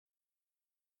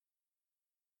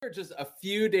We're just a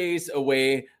few days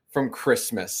away from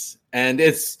Christmas, and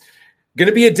it's going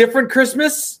to be a different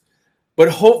Christmas, but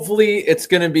hopefully it's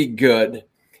going to be good,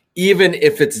 even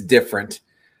if it's different.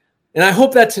 And I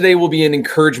hope that today will be an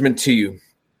encouragement to you.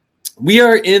 We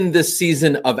are in this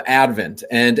season of Advent,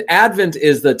 and Advent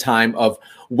is the time of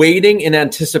waiting in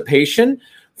anticipation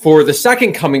for the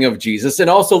second coming of Jesus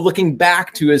and also looking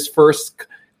back to his first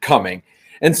coming.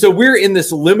 And so we're in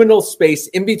this liminal space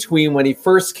in between when he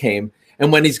first came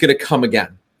and when he's going to come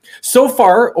again. So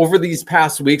far, over these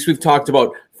past weeks, we've talked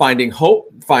about finding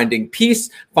hope, finding peace,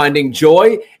 finding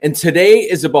joy, and today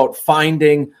is about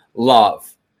finding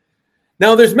love.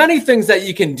 Now, there's many things that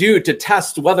you can do to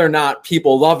test whether or not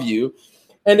people love you.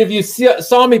 And if you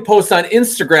saw me post on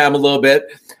Instagram a little bit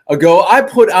ago, I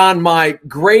put on my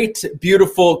great,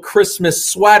 beautiful Christmas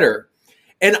sweater.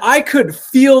 And I could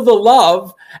feel the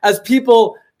love as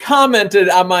people commented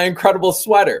on my incredible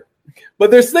sweater. But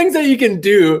there's things that you can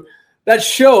do that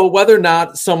show whether or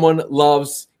not someone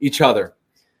loves each other.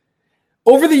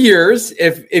 Over the years,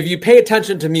 if you pay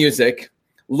attention to music,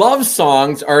 love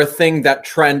songs are a thing that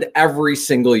trend every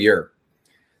single year.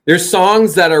 There's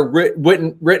songs that are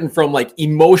written from like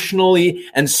emotionally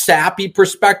and sappy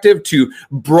perspective to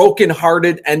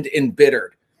brokenhearted and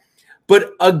embittered.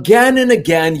 But again and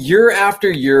again, year after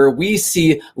year, we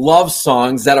see love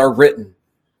songs that are written.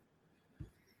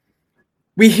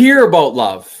 We hear about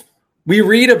love. We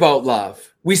read about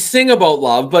love. We sing about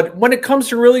love. But when it comes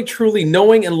to really, truly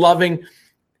knowing and loving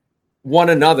one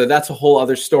another, that's a whole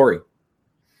other story.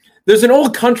 There's an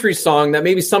old country song that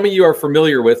maybe some of you are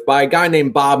familiar with by a guy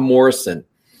named Bob Morrison.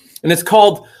 And it's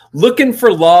called Looking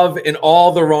for Love in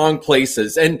All the Wrong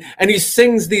Places. And he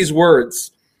sings these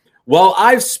words. Well,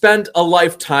 I've spent a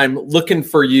lifetime looking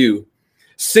for you.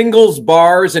 Singles,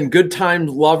 bars, and good time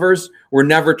lovers were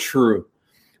never true.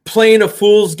 Playing a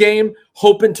fool's game,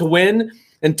 hoping to win,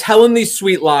 and telling these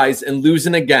sweet lies and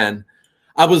losing again.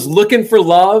 I was looking for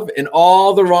love in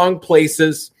all the wrong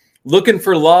places, looking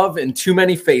for love in too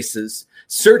many faces,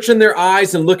 searching their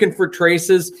eyes and looking for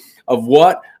traces of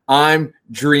what I'm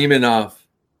dreaming of.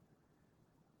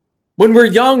 When we're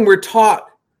young, we're taught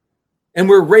and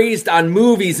we're raised on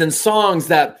movies and songs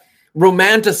that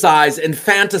romanticize and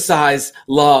fantasize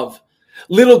love.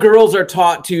 Little girls are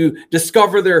taught to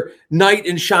discover their knight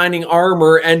in shining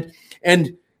armor,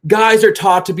 and guys are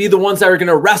taught to be the ones that are going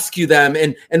to rescue them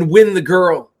and win the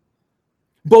girl.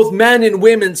 Both men and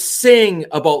women sing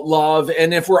about love,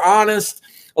 and if we're honest,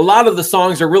 a lot of the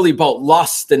songs are really about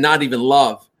lust and not even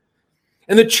love.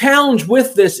 And the challenge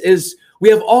with this is we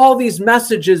have all these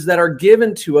messages that are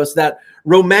given to us that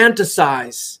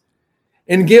romanticize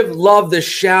and give love this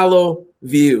shallow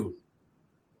view.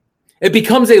 It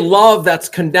becomes a love that's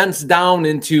condensed down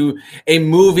into a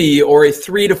movie or a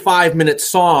 3 to 5 minute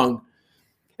song.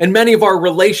 And many of our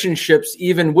relationships,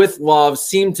 even with love,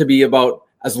 seem to be about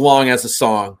as long as a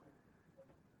song.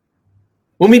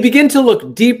 When we begin to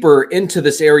look deeper into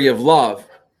this area of love,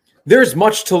 there's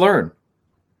much to learn.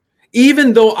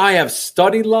 Even though I have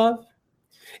studied love,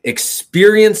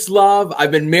 experienced love, I've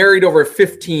been married over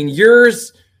 15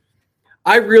 years,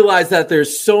 I realize that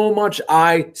there's so much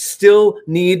I still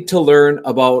need to learn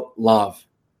about love.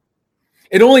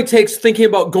 It only takes thinking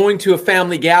about going to a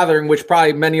family gathering, which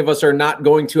probably many of us are not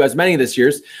going to as many this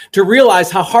year, to realize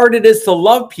how hard it is to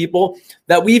love people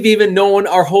that we've even known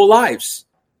our whole lives.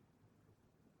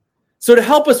 So to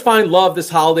help us find love this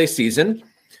holiday season,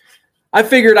 I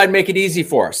figured I'd make it easy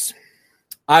for us.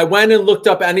 I went and looked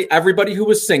up everybody who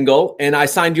was single, and I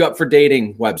signed you up for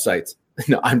dating websites.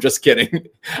 No, I'm just kidding.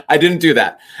 I didn't do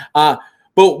that.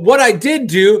 But what I did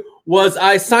do was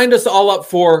I signed us all up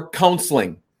for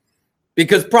counseling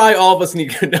because probably all of us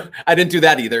need to know. I didn't do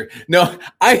that either. No,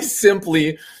 I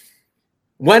simply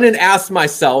went and asked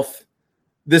myself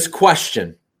this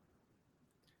question.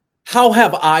 How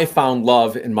have I found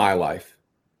love in my life?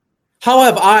 How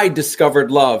have I discovered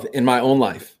love in my own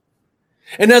life?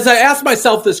 And as I asked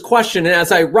myself this question, and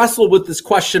as I wrestled with this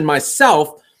question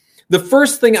myself, the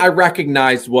first thing I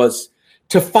recognized was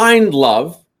to find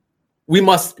love, we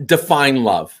must define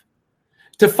love.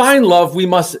 To find love, we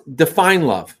must define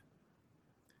love.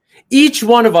 Each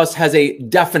one of us has a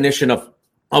definition of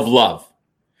love.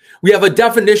 We have a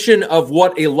definition of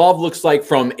what a love looks like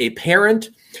from a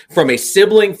parent, from a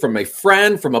sibling, from a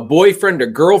friend, from a boyfriend or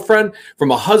girlfriend,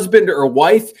 from a husband or a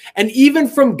wife, and even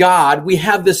from God, we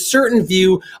have this certain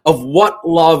view of what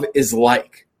love is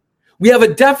like. We have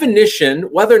a definition,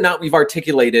 whether or not we've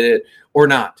articulated it or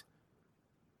not.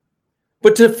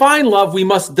 But to find love, we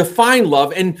must define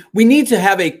love, and we need to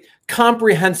have a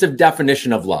comprehensive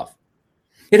definition of love.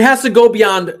 It has to go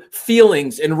beyond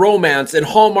feelings and romance and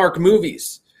Hallmark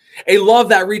movies. a love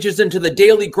that reaches into the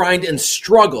daily grind and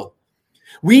struggle.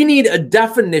 We need a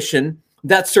definition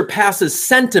that surpasses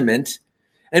sentiment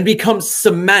and becomes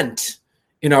cement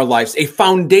in our lives, a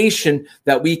foundation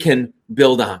that we can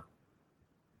build on.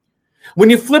 When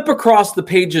you flip across the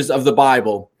pages of the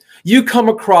Bible, you come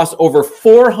across over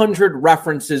 400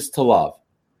 references to love.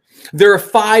 There are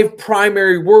 5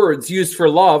 primary words used for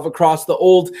love across the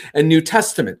Old and New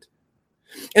Testament.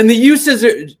 And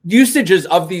the usages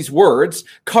of these words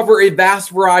cover a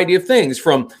vast variety of things,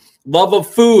 from love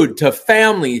of food to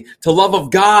family to love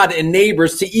of God and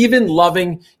neighbors to even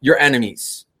loving your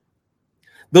enemies.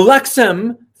 The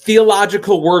Lexham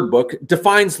Theological Wordbook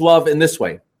defines love in this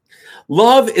way.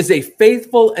 Love is a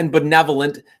faithful and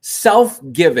benevolent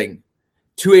self-giving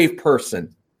to a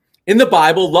person. In the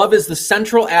Bible, love is the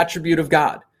central attribute of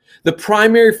God, the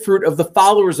primary fruit of the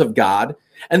followers of God,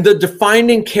 and the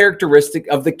defining characteristic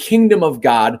of the kingdom of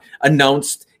God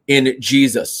announced in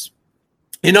Jesus.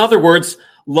 In other words,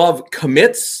 love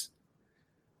commits,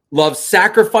 love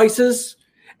sacrifices,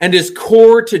 and is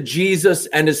core to Jesus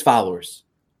and his followers.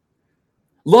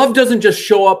 Love doesn't just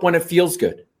show up when it feels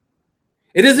good.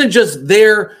 It isn't just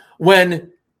there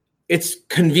when it's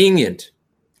convenient.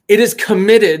 It is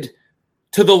committed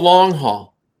to the long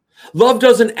haul. Love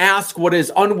doesn't ask what it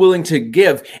is unwilling to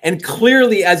give. And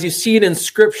clearly, as you see it in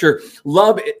Scripture,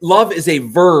 love is a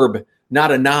verb,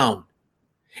 not a noun.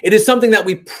 It is something that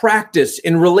we practice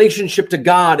in relationship to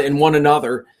God and one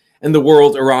another and the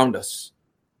world around us.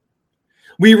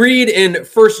 We read in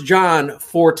 1 John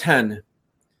 4:10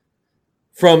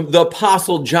 from the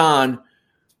Apostle John,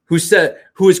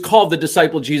 who is called the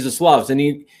disciple Jesus loves. And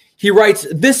he writes,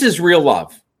 "This is real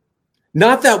love.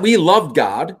 Not that we loved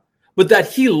God, but that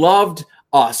he loved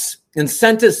us and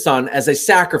sent his son as a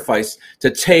sacrifice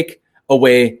to take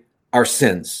away our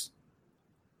sins."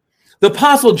 The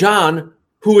Apostle John,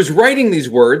 who was writing these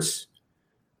words,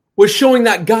 was showing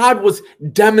that God was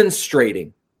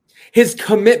demonstrating his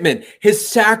commitment, his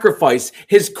sacrifice,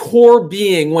 his core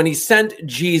being when he sent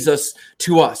Jesus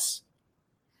to us.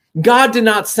 God did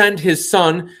not send his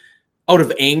son out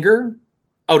of anger,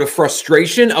 out of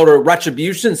frustration, out of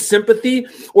retribution, sympathy,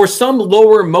 or some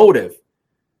lower motive.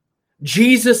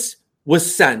 Jesus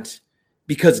was sent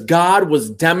because God was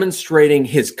demonstrating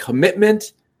his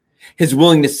commitment, his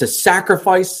willingness to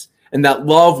sacrifice, and that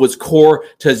love was core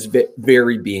to his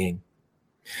very being.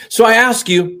 So I ask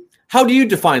you, how do you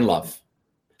define love?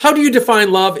 How do you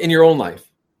define love in your own life?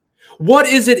 What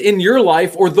is it in your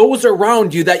life or those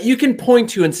around you that you can point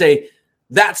to and say,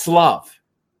 that's love?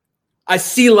 I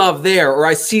see love there, or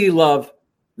I see love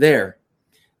there.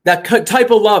 That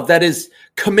type of love that is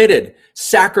committed,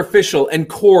 sacrificial, and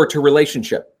core to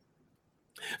relationship.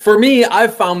 For me,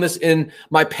 I've found this in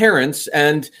my parents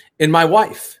and in my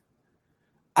wife.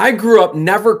 I grew up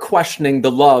never questioning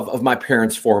the love of my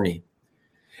parents for me.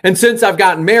 And since I've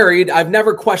gotten married, I've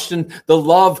never questioned the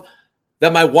love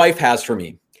that my wife has for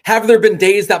me. Have there been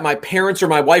days that my parents or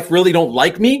my wife really don't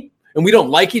like me and we don't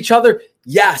like each other?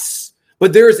 Yes.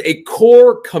 But there is a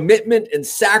core commitment and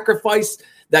sacrifice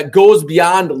that goes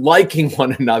beyond liking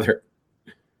one another.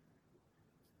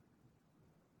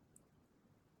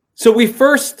 So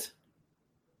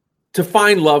to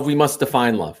find love, we must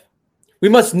define love. We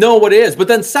must know what it is. But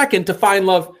then second, to find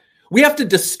love, we have to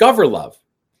discover love.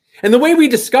 And the way we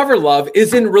discover love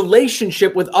is in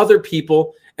relationship with other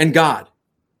people and God.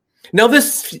 Now,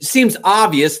 this seems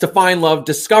obvious: to find love,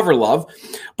 discover love.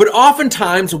 But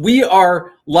oftentimes we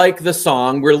are like the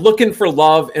song, we're looking for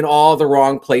love in all the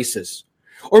wrong places.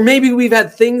 Or maybe we've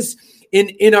had things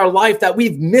in our life that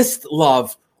we've missed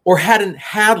love or hadn't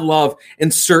had love in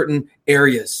certain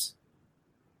areas.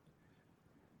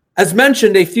 As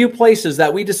mentioned, a few places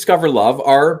that we discover love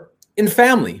are in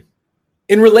family,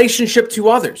 in relationship to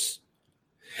others.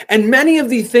 And many of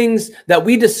the things that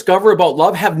we discover about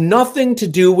love have nothing to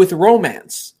do with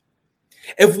romance.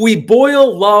 If we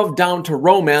boil love down to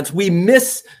romance, we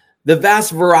miss the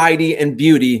vast variety and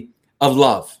beauty of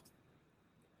love.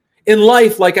 In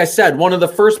life, like I said, one of the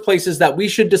first places that we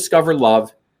should discover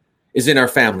love is in our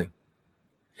family.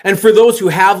 And for those who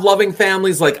have loving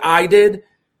families like I did,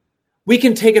 we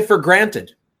can take it for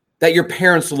granted that your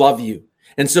parents love you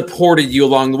and supported you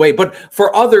along the way. But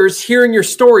for others, hearing your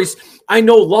stories, I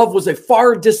know love was a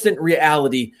far distant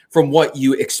reality from what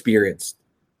you experienced.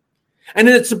 And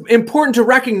it's important to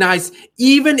recognize,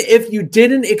 even if you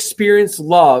didn't experience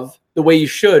love the way you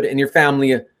should in your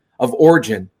family of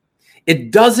origin,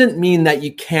 it doesn't mean that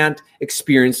you can't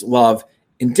experience love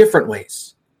in different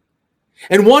ways.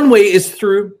 And one way is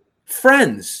through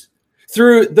friends,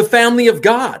 through the family of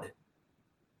God.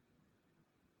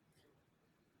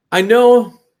 I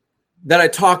know that I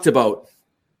talked about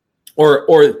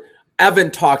or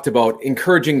Evan talked about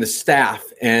encouraging the staff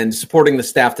and supporting the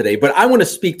staff today, but I want to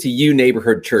speak to you,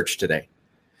 Neighborhood Church, today.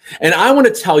 And I want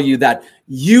to tell you that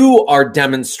you are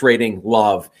demonstrating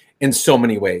love in so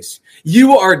many ways.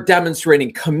 You are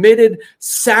demonstrating committed,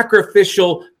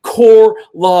 sacrificial, core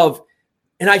love.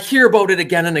 And I hear about it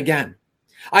again and again.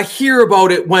 I hear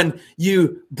about it when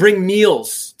you bring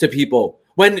meals to people,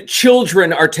 when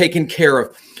children are taken care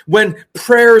of, when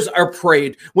prayers are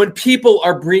prayed, when people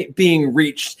are being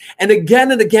reached. And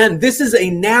again, this is a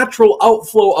natural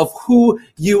outflow of who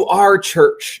you are,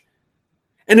 church.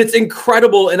 And it's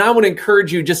incredible. And I want to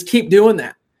encourage you, just keep doing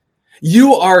that.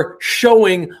 You are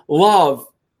showing love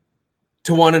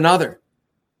to one another.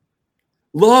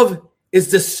 Love is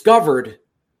discovered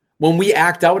when we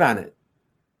act out on it.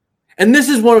 And this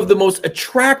is one of the most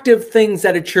attractive things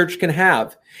that a church can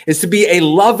have, is to be a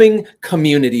loving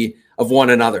community of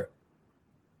one another.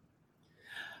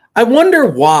 I wonder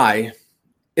why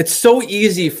it's so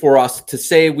easy for us to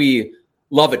say we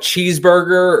love a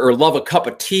cheeseburger or love a cup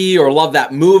of tea or love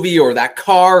that movie or that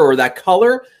car or that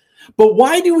color. But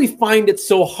why do we find it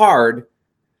so hard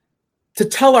to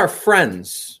tell our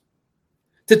friends,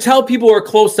 to tell people who are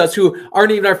close to us who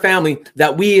aren't even our family,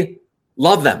 that we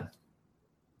love them?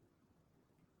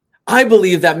 I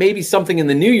believe that maybe something in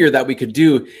the new year that we could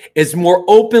do is more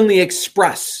openly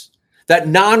express that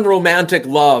non-romantic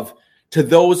love to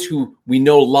those who we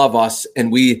know love us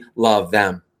and we love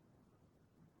them.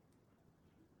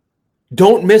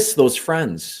 Don't miss those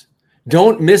friends.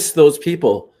 Don't miss those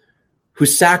people who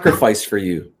sacrifice for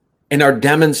you and are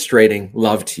demonstrating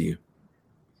love to you.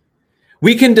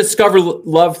 We can discover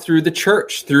love through the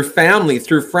church, through family,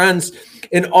 through friends,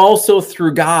 and also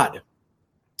through God.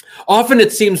 Often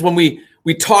it seems when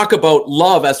we talk about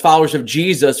love as followers of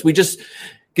Jesus, we just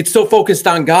get so focused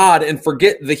on God and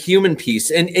forget the human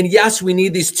piece. And yes, we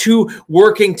need these two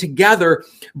working together,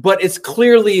 but it's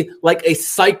clearly like a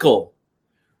cycle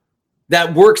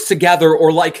that works together,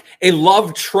 or like a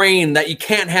love train that you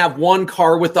can't have one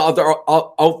car with the other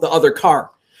out the other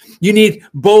car. You need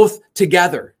both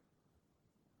together.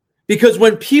 Because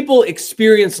when people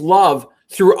experience love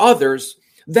through others,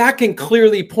 that can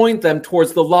clearly point them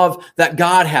towards the love that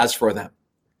God has for them.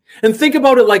 And think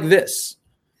about it like this.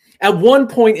 At one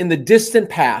point in the distant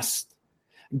past,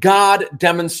 God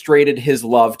demonstrated his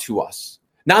love to us.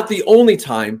 Not the only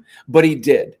time, but he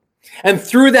did. And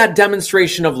through that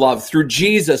demonstration of love, through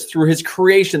Jesus, through his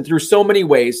creation, through so many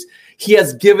ways, he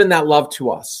has given that love to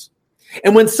us.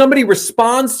 And when somebody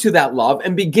responds to that love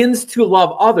and begins to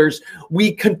love others,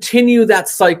 we continue that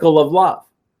cycle of love.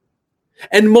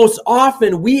 And most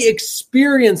often we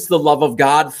experience the love of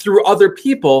God through other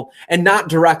people and not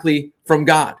directly from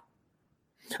God.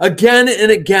 Again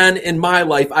and again in my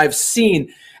life, I've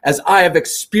seen as I have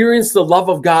experienced the love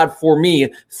of God for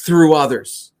me through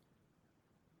others.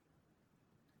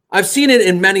 I've seen it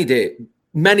in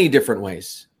many different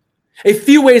ways. A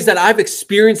few ways that I've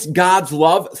experienced God's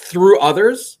love through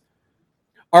others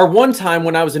are one time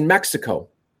when I was in Mexico.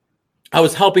 I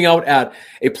was helping out at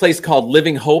a place called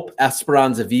Living Hope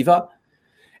Esperanza Viva,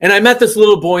 and I met this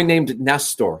little boy named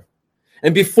Nestor.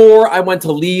 And before I went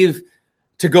to leave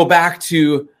to go back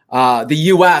to the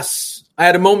U.S., I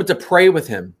had a moment to pray with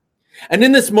him. And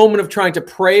in this moment of trying to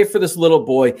pray for this little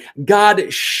boy,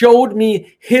 God showed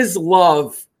me his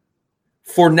love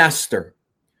for Nestor,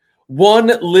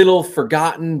 one little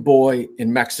forgotten boy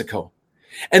in Mexico.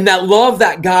 And that love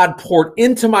that God poured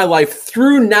into my life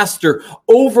through Nestor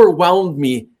overwhelmed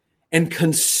me and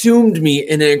consumed me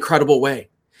in an incredible way.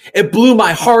 It blew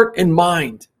my heart and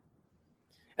mind.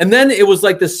 And then it was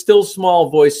like this still small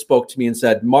voice spoke to me and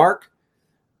said, "Mark,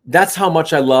 that's how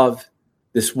much I love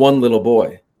this one little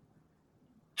boy.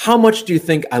 How much do you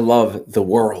think I love the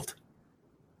world?"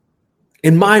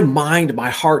 In my mind,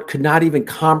 my heart could not even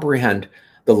comprehend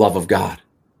the love of God.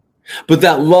 But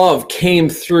that love came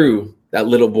through that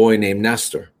little boy named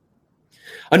Nestor.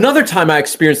 Another time I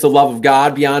experienced the love of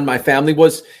God beyond my family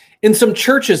was in some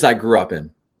churches I grew up in.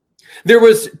 There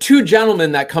was two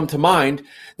gentlemen that come to mind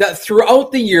that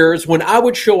throughout the years, when I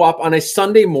would show up on a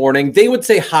Sunday morning, they would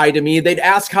say hi to me, they'd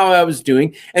ask how I was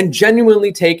doing, and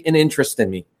genuinely take an interest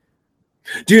in me.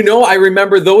 Do you know, I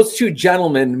remember those two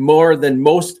gentlemen more than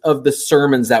most of the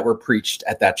sermons that were preached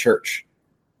at that church,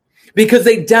 because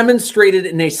they demonstrated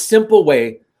in a simple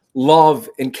way love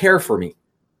and care for me.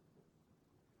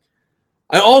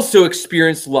 I also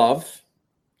experienced love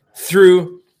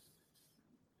through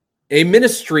a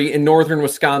ministry in northern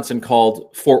Wisconsin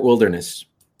called Fort Wilderness.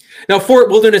 Now, Fort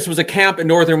Wilderness was a camp in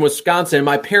northern Wisconsin, and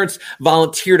my parents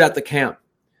volunteered at the camp.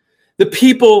 The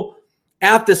people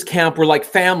at this camp were like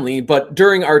family, but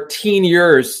during our teen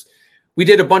years, we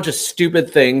did a bunch of stupid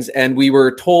things, and we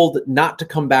were told not to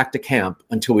come back to camp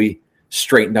until we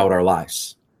straightened out our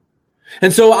lives.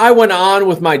 And so I went on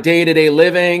with my day-to-day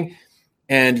living,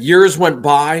 and years went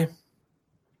by.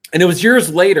 And it was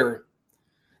years later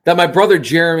that my brother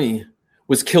Jeremy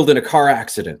was killed in a car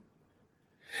accident.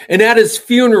 And at his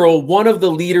funeral, one of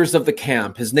the leaders of the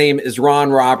camp, his name is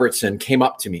Ron Robertson, came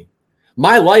up to me.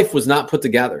 My life was not put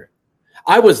together.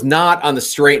 I was not on the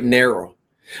straight and narrow.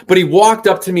 But he walked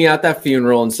up to me at that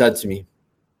funeral and said to me,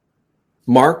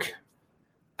 "Mark,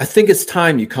 I think it's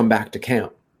time you come back to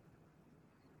camp."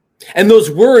 And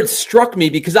those words struck me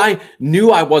because I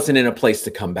knew I wasn't in a place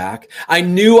to come back. I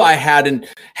knew I hadn't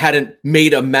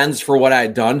made amends for what I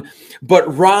had done.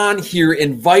 But Ron here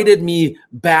invited me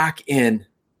back in.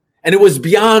 And it was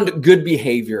beyond good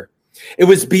behavior. It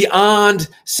was beyond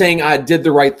saying I did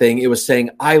the right thing. It was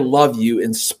saying, I love you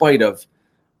in spite of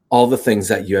all the things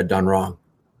that you had done wrong.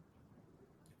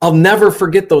 I'll never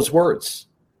forget those words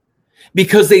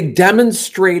because they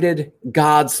demonstrated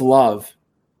God's love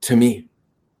to me.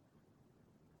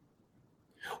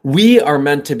 We are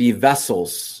meant to be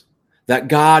vessels that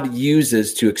God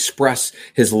uses to express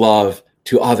his love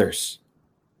to others.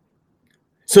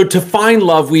 So to find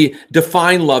love, we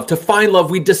define love. To find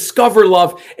love, we discover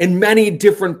love in many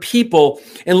different people.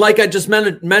 And like I just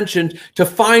mentioned, to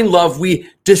find love, we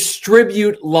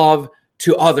distribute love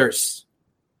to others.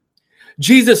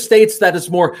 Jesus states that it's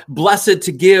more blessed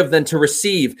to give than to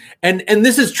receive. And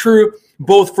this is true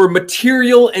both for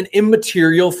material and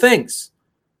immaterial things.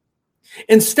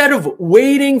 Instead of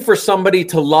waiting for somebody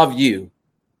to love you,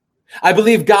 I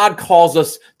believe God calls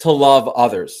us to love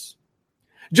others.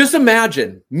 Just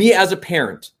imagine me as a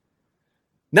parent.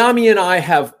 Nami and I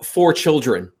have 4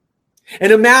 children.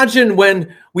 And imagine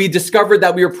when we discovered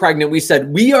that we were pregnant, we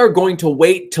said, we are going to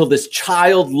wait till this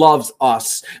child loves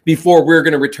us before we're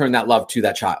going to return that love to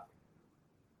that child.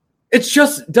 It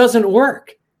just doesn't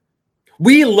work.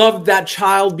 We loved that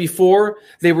child before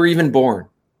they were even born.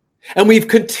 And we've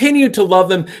continued to love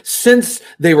them since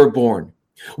they were born.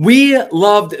 We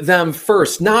loved them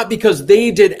first, not because they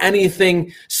did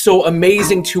anything so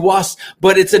amazing to us,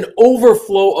 but it's an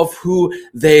overflow of who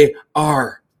they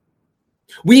are.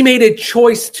 We made a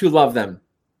choice to love them,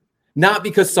 not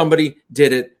because somebody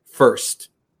did it first.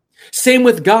 Same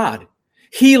with God.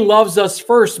 He loves us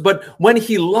first, but when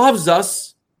he loves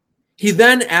us, he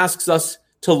then asks us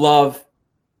to love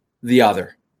the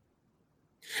other.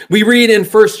 We read in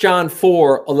 1 John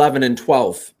 4, 11 and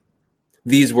 12,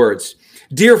 these words,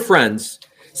 "Dear friends,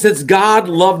 since God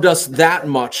loved us that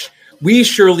much, we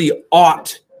surely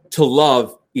ought to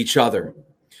love each other.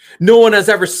 No one has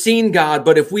ever seen God,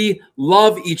 but if we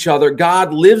love each other,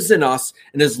 God lives in us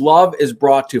and his love is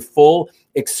brought to full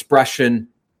expression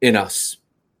in us."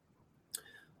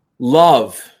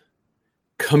 Love,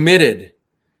 committed,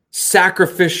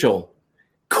 sacrificial,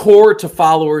 core to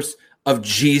followers of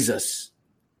Jesus,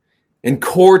 and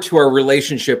core to our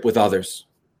relationship with others.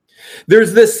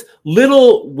 There's this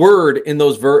little word in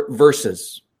those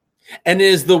verses, and it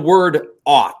is the word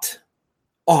ought.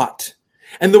 Ought.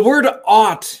 And the word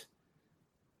ought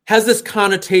has this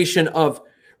connotation of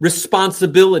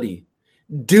responsibility,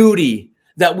 duty,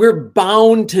 that we're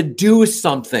bound to do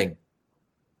something.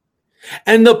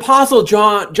 And the Apostle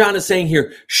John is saying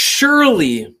here,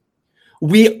 surely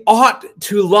we ought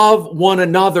to love one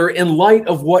another in light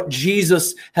of what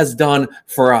Jesus has done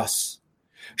for us.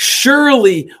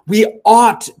 Surely we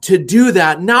ought to do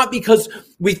that, not because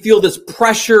we feel this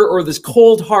pressure or this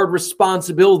cold, hard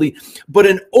responsibility, but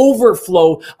an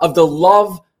overflow of the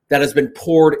love that has been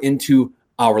poured into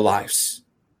our lives.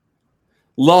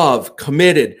 Love,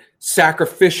 committed,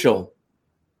 sacrificial,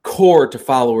 core to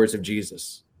followers of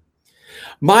Jesus.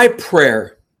 My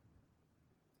prayer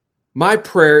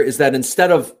is that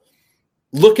instead of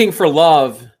looking for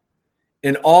love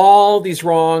in all these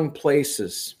wrong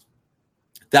places,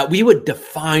 that we would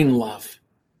define love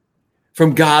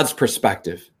from God's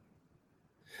perspective,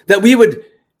 that we would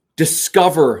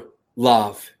discover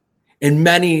love in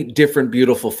many different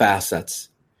beautiful facets,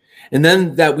 and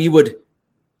then that we would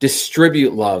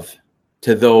distribute love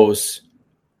to those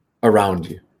around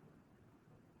you.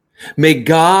 May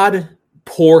God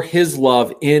pour his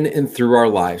love in and through our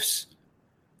lives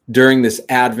during this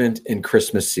Advent and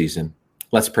Christmas season.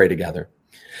 Let's pray together.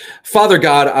 Father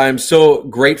God, I'm so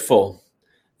grateful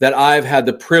that I've had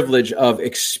the privilege of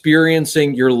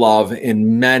experiencing your love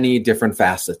in many different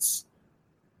facets.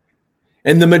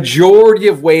 And the majority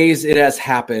of ways it has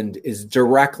happened is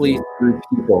directly through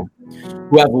people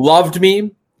who have loved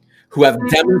me, who have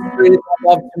demonstrated that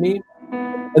love to me.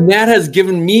 And that has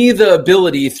given me the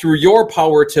ability through your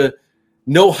power to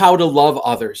know how to love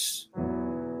others.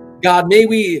 God, may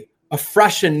we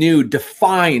afresh and new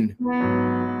define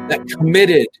that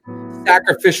committed,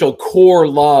 sacrificial core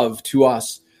love to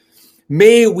us.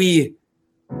 May we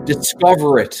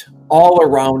discover it all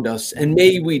around us, and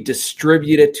may we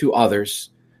distribute it to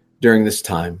others during this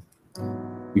time.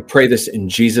 We pray this in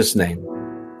Jesus' name.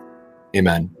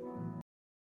 Amen.